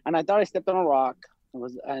around, and I thought I stepped on a rock.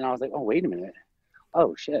 And I was like, oh, wait a minute.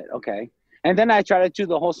 Oh, shit. Okay. And then I tried to do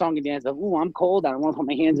the whole song and dance of, ooh, I'm cold. I don't want to put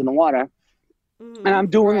my hands in the water. And I'm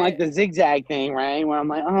doing like the zigzag thing, right? Where I'm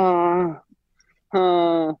like,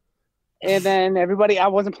 and then I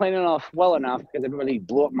wasn't playing it off well enough because everybody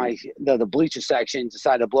blew up the bleacher section,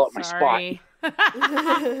 decided to blow up my spot.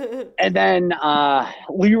 And then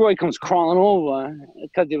Leroy comes crawling over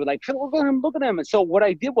because they were like, look at him. And so what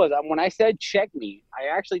I did was when I said check me,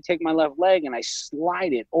 I actually take my left leg and I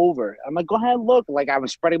slide it over. I'm like, go ahead, look. Like I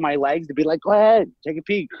was spreading my legs to be like, go ahead, take a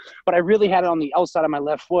peek. But I really had it on the outside of my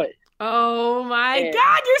left foot. Oh my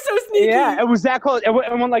God, you're so sneaky. Yeah, it was that close. It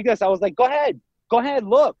went like this. I was like, go ahead,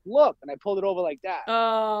 look. And I pulled it over like that.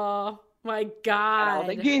 Oh my God. And I was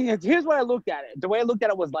like, here's what I looked at it. The way I looked at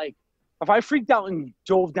it was like, if I freaked out and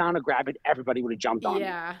dove down to grab it, everybody would have jumped on me.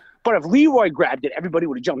 But if Leroy grabbed it, everybody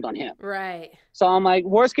would have jumped on him. Right. So I'm like,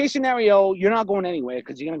 worst case scenario, you're not going anywhere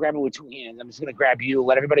because you're going to grab it with two hands. I'm just going to grab you,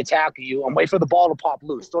 let everybody tackle you, and wait for the ball to pop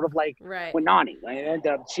loose. Sort of like with Nani.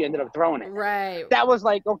 She ended up throwing it. Right. That was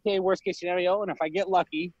like, okay, worst case scenario. And if I get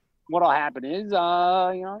lucky, what'll happen is, he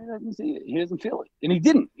doesn't see it. He doesn't feel it. And he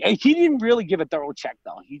didn't. He didn't really give a thorough check,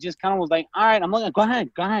 though. He just kind of was like, all right, I'm looking. Go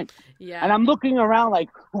ahead. Yeah. And I'm looking around like,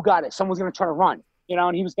 who got it? Someone's going to try to run.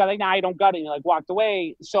 And he was like, nah, I don't got it. And he like walked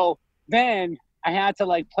away. So then I had to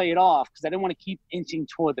like play it off because I didn't want to keep inching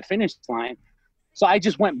toward the finish line. So I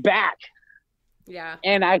just went back. Yeah.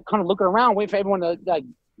 And I kind of looking around, waiting for everyone to like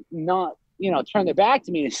not, turn their back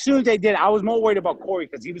to me. As soon as they did, I was more worried about Corey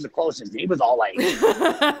because he was the closest. He was all like, go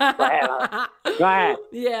ahead.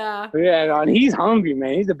 Yeah. Yeah, and he's hungry,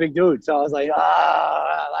 man. He's a big dude. So I was like,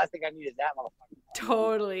 last thing I needed that motherfucker.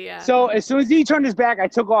 Totally, yeah. So as soon as he turned his back, I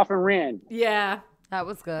took off and ran. Yeah. That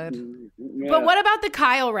was good. Yeah. But what about the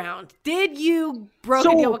Kyle round? Did you broke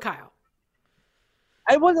a deal with Kyle?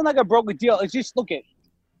 It wasn't like I broke a deal. It's just,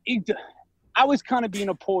 I was kind of being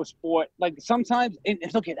a poor sport. Like sometimes,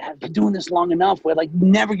 I've been doing this long enough where like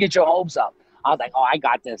never get your hopes up. I was like, oh, I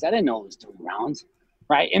got this. I didn't know it was 3 rounds,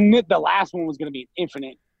 right? And the last one was going to be an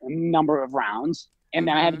infinite number of rounds. And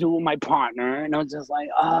then I had to do it with my partner. And I was just like,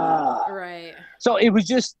 Right. So it was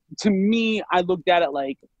just, to me, I looked at it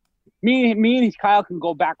like, me and Kyle can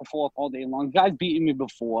go back and forth all day long. The guy's beaten me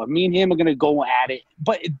before. Me and him are going to go at it.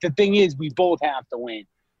 But the thing is, we both have to win.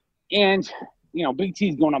 And, Big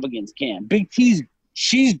T's going up against Cam. Big T's,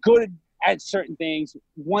 she's good at certain things.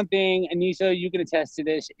 One thing, Anissa, you can attest to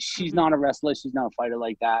this. She's not a wrestler. She's not a fighter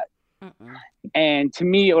like that. And to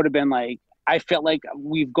me, it would have been like, I felt like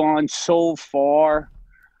we've gone so far,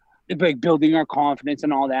 like building our confidence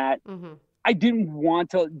and all that. Mm-hmm. I didn't want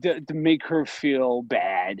to make her feel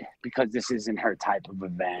bad because this isn't her type of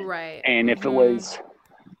event. Right. And if it was,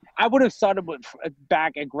 I would have started with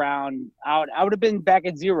back at ground out. I would have been back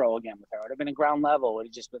at 0 again with her. I would have been at ground level. It would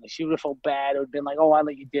have just been, she would have felt bad. It would have been like, oh, I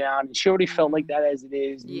let you down. And she already felt like that as it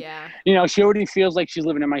is. Yeah. And, she already feels like she's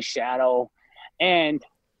living in my shadow. And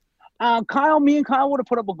me and Kyle would have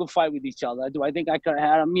put up a good fight with each other. Do I think I could have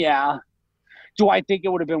had him? Yeah. Do I think it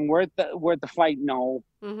would have been worth the fight? No.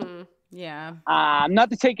 Mm-hmm. Yeah. Not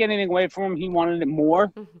to take anything away from him. He wanted it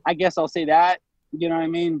more. I guess I'll say that. You know what I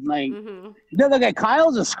mean? Like, look at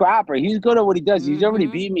Kyle's a scrapper. He's good at what he does. He's already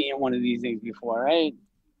beat me in one of these things before, right?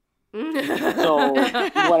 So,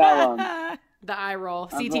 whatever. The eye roll.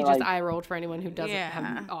 CT just eye rolled for anyone who doesn't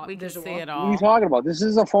have we can visual. see it What are all. you talking about? This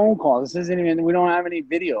is a phone call. This isn't even, we don't have any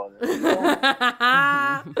video.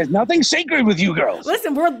 There's nothing sacred with you girls.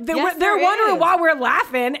 Listen, they're Yes, wondering is. why we're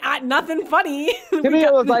laughing at nothing funny. To me,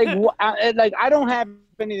 it was like I don't have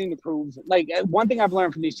anything to prove. Like, one thing I've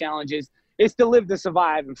learned from these challenges is to live to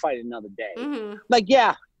survive and fight another day. Like,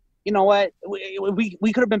 yeah, you know what?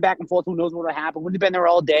 We could have been back and forth. Who knows what would have happened? We'd have been there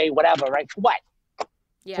all day, whatever, right? For what?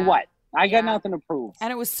 Yeah. For what? I got nothing to prove.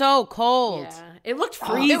 And it was so cold. Yeah. It looked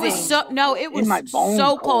freezing. It was it was my bones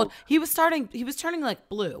so cold. cold. He was turning like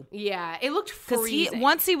blue. Yeah, it looked Because freezing.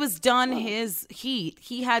 once he was done his heat,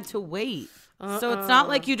 he had to wait. So it's not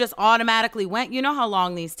like you just automatically went. You know how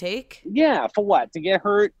long these take? Yeah, for what? To get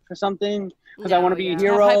hurt for something? Because I want to be a Have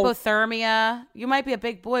hero? hypothermia. You might be a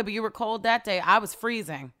big boy, but you were cold that day. I was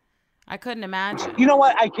freezing. I couldn't imagine. You know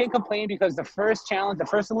what? I can't complain because the first challenge, the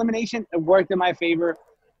first elimination, it worked in my favor.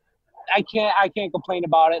 I can't complain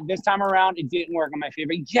about it. This time around, it didn't work in my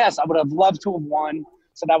favor. Yes, I would have loved to have won,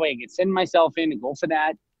 so that way I could send myself in and go for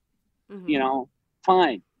that.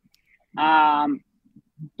 Fine.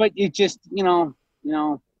 But it just,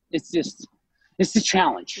 it's the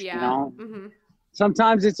challenge. Yeah.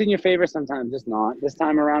 Sometimes it's in your favor, sometimes it's not. This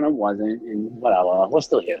time around, it wasn't, and whatever. We're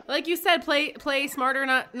still here. Like you said, play smarter,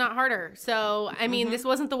 not harder. So, I mean, this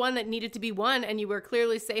wasn't the one that needed to be won, and you were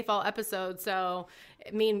clearly safe all episode. So,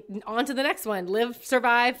 I mean, on to the next one. Live,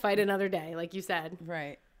 survive, fight another day, like you said.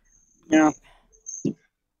 Right. Yeah.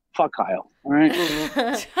 Fuck Kyle. All right.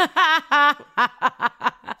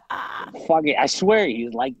 Fuck it. I swear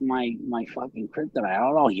he's like my fucking kryptonite. I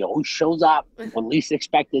don't know. He always shows up when least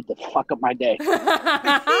expected to fuck up my day.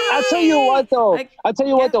 I'll tell you what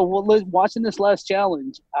though. Watching this last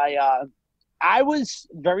challenge, I was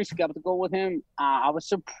very skeptical with him. I was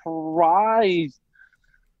surprised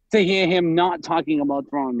to hear him not talking about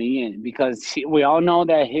throwing me in because we all know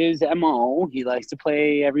that his MO, he likes to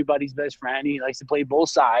play everybody's best friend. He likes to play both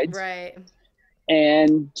sides. Right.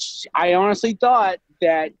 And I honestly thought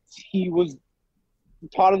that he was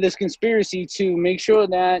part of this conspiracy to make sure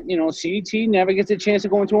that, CT never gets a chance to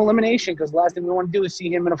go into elimination because the last thing we want to do is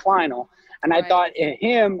see him in a final. And I thought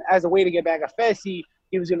him, as a way to get back at Fessy,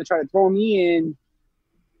 he was going to try to throw me in.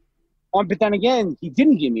 But then again, he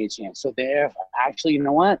didn't give me a chance. So there, actually, you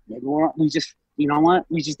know what? Maybe we just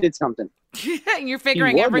did something. You're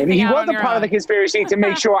figuring everything he out on was a your part of own. the conspiracy to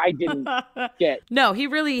make sure I didn't get. No, he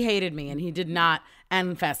really hated me, and he did not,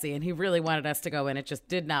 and Fessy, and he really wanted us to go in. It just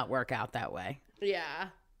did not work out that way. Yeah.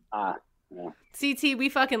 Yeah. CT, we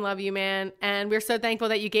fucking love you, man. And we're so thankful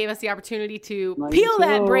that you gave us the opportunity to Love peel you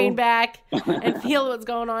that too. brain back and feel what's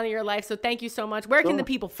going on in your life. So thank you so much. Where can the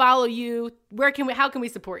people follow you? How can we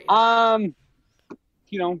support you? I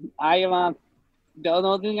The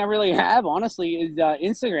only thing I really have, honestly, is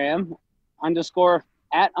Instagram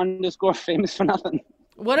 @_ famous for nothing.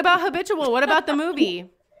 What about Habitual? What about the movie?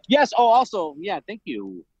 Yes. Oh, also, yeah. Thank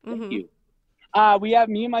you. Thank you. We have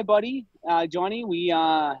me and my buddy Johnny. We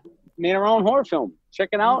made our own horror film. Check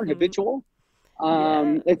it out. Habitual.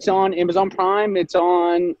 It's on Amazon Prime. It's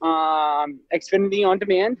on Xfinity On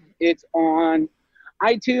Demand. It's on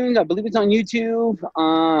iTunes. I believe it's on YouTube.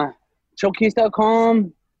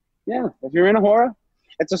 Showcase.com. Yeah, if you're into horror,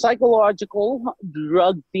 it's a psychological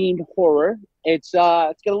drug-themed horror. It's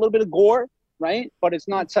got a little bit of gore, right? But it's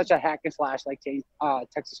not such a hack and slash like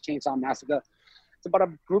Texas Chainsaw Massacre. It's about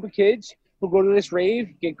a group of kids who go to this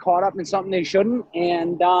rave, get caught up in something they shouldn't,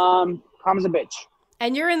 and comes a bitch.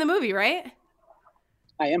 And you're in the movie, right?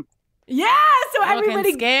 I am. Yeah, so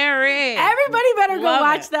everybody scary. Everybody better go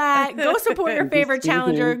watch that. Go support your favorite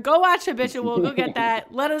challenger. Go watch Habitual. Go get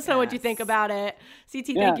that. Let us know what you think about it.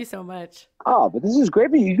 CT, thank you so much. Oh, but this is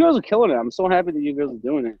great. But you girls are killing it. I'm so happy that you girls are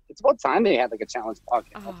doing it. It's about time they had like a challenge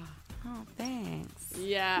podcast. Oh, thanks.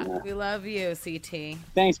 Yeah. We love you, CT.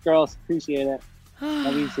 Thanks, girls. Appreciate it.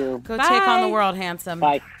 Love you too. Go take on the world, handsome.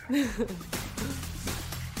 Bye.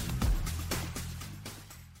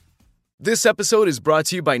 This episode is brought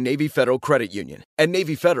to you by Navy Federal Credit Union. At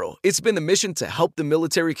Navy Federal, it's been the mission to help the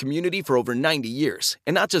military community for over 90 years.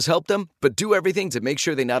 And not just help them, but do everything to make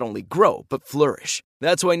sure they not only grow, but flourish.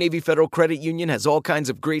 That's why Navy Federal Credit Union has all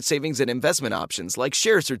kinds of great savings and investment options like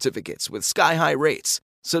share certificates with sky-high rates.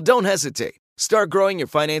 So don't hesitate. Start growing your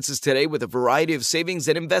finances today with a variety of savings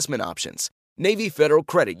and investment options. Navy Federal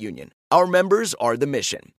Credit Union. Our members are the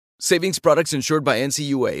mission. Savings products insured by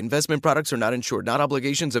NCUA. Investment products are not insured, not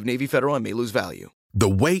obligations of Navy Federal and may lose value. The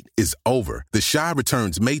wait is over. The Chi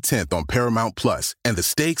returns May 10th on Paramount Plus, and the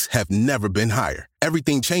stakes have never been higher.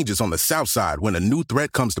 Everything changes on the South Side when a new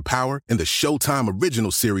threat comes to power in the Showtime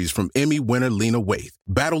original series from Emmy winner Lena Waithe.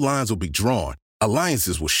 Battle lines will be drawn,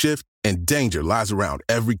 alliances will shift, and danger lies around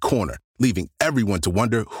every corner, leaving everyone to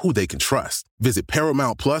wonder who they can trust. Visit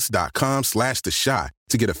ParamountPlus.com/The Chi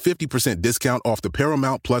to get a 50% discount off the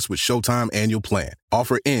Paramount Plus with Showtime annual plan.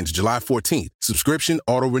 Offer ends July 14th. Subscription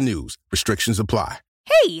auto-renews. Restrictions apply.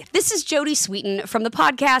 Hey, this is Jodie Sweetin from the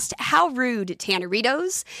podcast How Rude,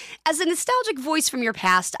 Tanneritos. As a nostalgic voice from your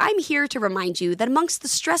past, I'm here to remind you that amongst the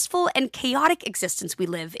stressful and chaotic existence we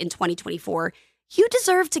live in 2024, you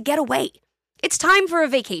deserve to get away. It's time for a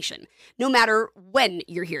vacation, no matter when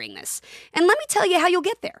you're hearing this. And let me tell you how you'll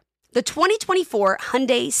get there. The 2024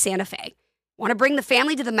 Hyundai Santa Fe. Want to bring the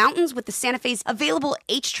family to the mountains with the Santa Fe's available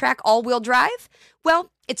H-Track all-wheel drive?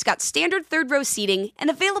 Well, it's got standard third-row seating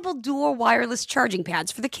and available dual wireless charging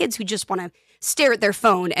pads for the kids who just want to stare at their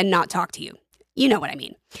phone and not talk to you. You know what I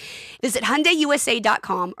mean. Visit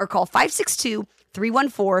HyundaiUSA.com or call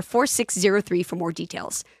 562-314-4603 for more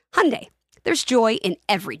details. Hyundai, there's joy in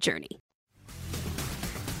every journey.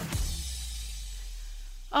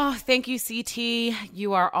 Oh, thank you, CT.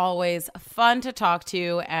 You are always fun to talk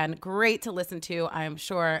to and great to listen to. I am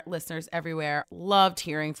sure listeners everywhere loved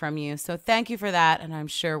hearing from you. So thank you for that, and I'm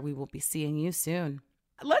sure we will be seeing you soon.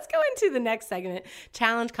 Let's go into the next segment,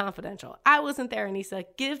 Challenge Confidential. I wasn't there, Anissa.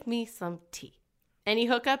 Give me some tea. Any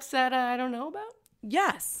hookups that I don't know about?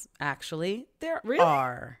 Yes, actually, there Really?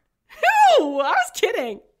 are. Who? I was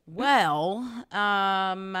kidding. Well,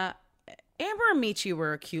 Amber and Michi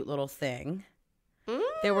were a cute little thing.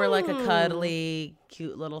 They were like a cuddly,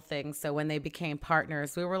 cute little thing. So when they became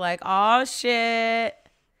partners, we were like, oh, shit.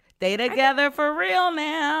 They together for real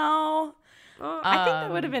now. I think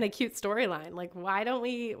that would have been a cute storyline. Like, that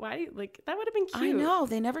would have been cute. I know.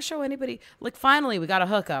 They never show anybody. Like, finally, we got a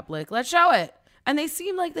hookup. Like, let's show it. And they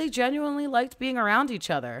seemed like they genuinely liked being around each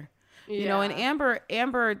other. Yeah. You know, and Amber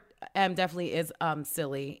definitely is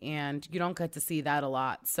silly. And you don't get to see that a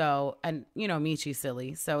lot. So, and, you know, Michi's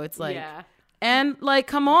silly. So it's like. Yeah. And, like,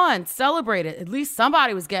 come on, celebrate it. At least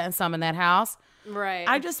somebody was getting some in that house. Right.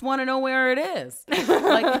 I just want to know where it is.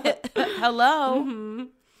 Like, hello. Mm-hmm.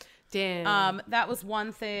 Damn. That was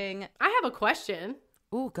one thing. I have a question.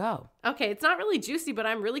 Ooh, go. Okay, it's not really juicy, but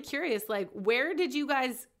I'm really curious. Like, where did you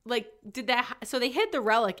guys, so they hid the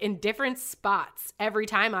relic in different spots every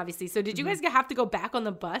time, obviously. So did you guys have to go back on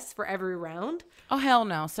the bus for every round? Oh, hell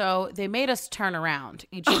no. So they made us turn around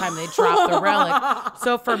each time they dropped the relic.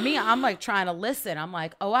 So for me, I'm like trying to listen. I'm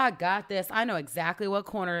like, oh, I got this. I know exactly what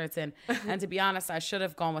corner it's in. And to be honest, I should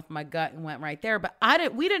have gone with my gut and went right there. But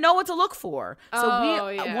we didn't know what to look for.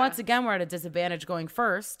 So once again, we're at a disadvantage going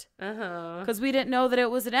first. Because we didn't know that it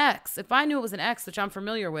was an X. If I knew it was an X, which I'm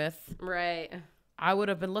familiar with. Right. I would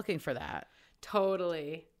have been looking for that.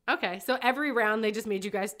 Totally. Okay. So every round they just made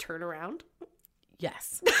you guys turn around?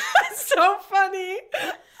 Yes. So funny.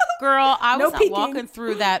 Girl, I No was not peeking. walking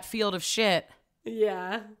through that field of shit.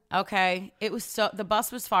 Yeah. Okay. It was the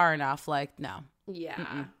bus was far enough. Like, no.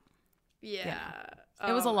 Yeah. Yeah.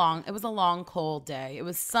 It was a long, cold day. It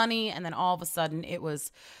was sunny, and then all of a sudden it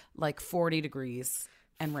was like 40 degrees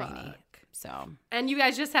and rainy. So. And you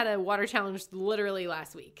guys just had a water challenge literally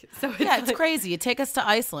last week. So It's crazy. You take us to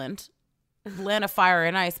Iceland, land of fire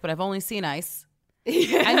and ice, but I've only seen ice.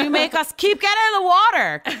 Yeah. And you make us keep getting in the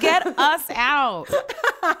water. Get us out.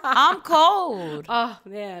 I'm cold. Oh,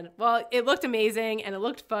 man. Well, it looked amazing and it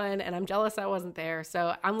looked fun, and I'm jealous I wasn't there.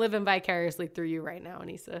 So I'm living vicariously through you right now,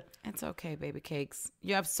 Anissa. It's okay, baby cakes.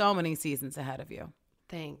 You have so many seasons ahead of you.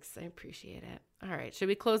 Thanks. I appreciate it. All right. Should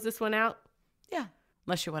we close this one out? Yeah.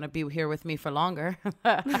 Unless you want to be here with me for longer.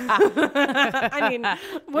 I mean,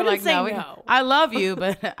 wouldn't say no. I love you,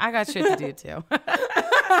 but I got shit to do too.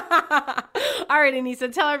 All right,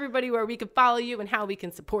 Anissa, tell everybody where we can follow you and how we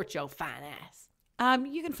can support your fine ass.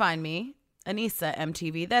 You can find me, Anissa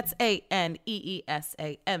MTV. That's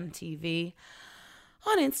ANEESA MTV.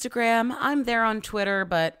 On Instagram. I'm there on Twitter,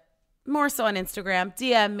 but more so on Instagram.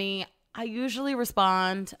 DM me. I usually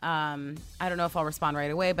respond. I don't know if I'll respond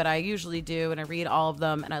right away, but I usually do, and I read all of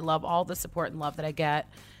them, and I love all the support and love that I get.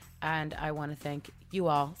 And I want to thank you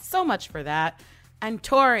all so much for that. And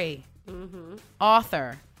Tori,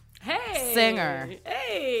 author, Hey. singer,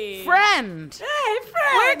 Hey. friend. Hey,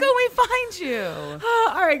 friend. Where can we find you?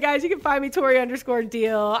 All right, guys, you can find me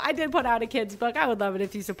Tori_Deal. I did put out a kid's book. I would love it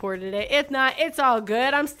if you supported it. If not, it's all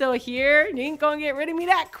good. I'm still here. You ain't gonna get rid of me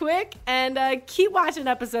that quick. And keep watching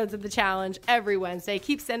episodes of The Challenge every Wednesday.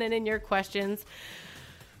 Keep sending in your questions.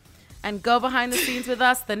 And go behind the scenes with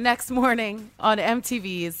us the next morning on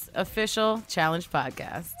MTV's official Challenge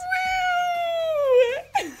podcast.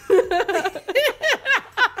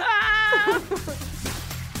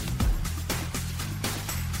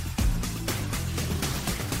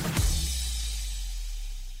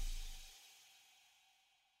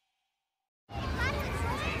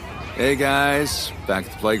 Hey guys, back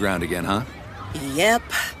at the playground again, huh? Yep.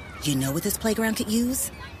 You know what this playground could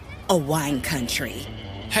use? A wine country.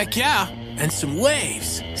 Heck yeah, and some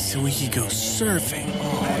waves so we could go surfing.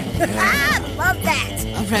 Oh, Ah, love that.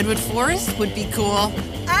 A redwood forest would be cool.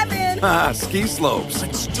 I'm in. Ah, ski slopes.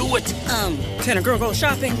 let's do it. Can a girl go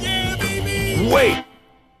shopping? Yeah, baby. Wait!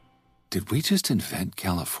 Did we just invent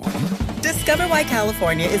California? Discover why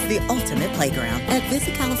California is the ultimate playground at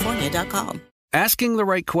visitcalifornia.com. Asking the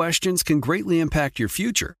right questions can greatly impact your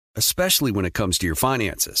future, especially when it comes to your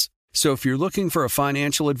finances. So if you're looking for a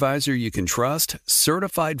financial advisor you can trust,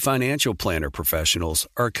 certified financial planner professionals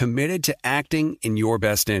are committed to acting in your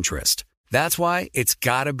best interest. That's why it's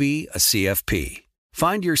got to be a CFP.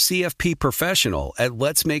 Find your CFP professional at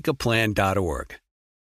letsmakeaplan.org.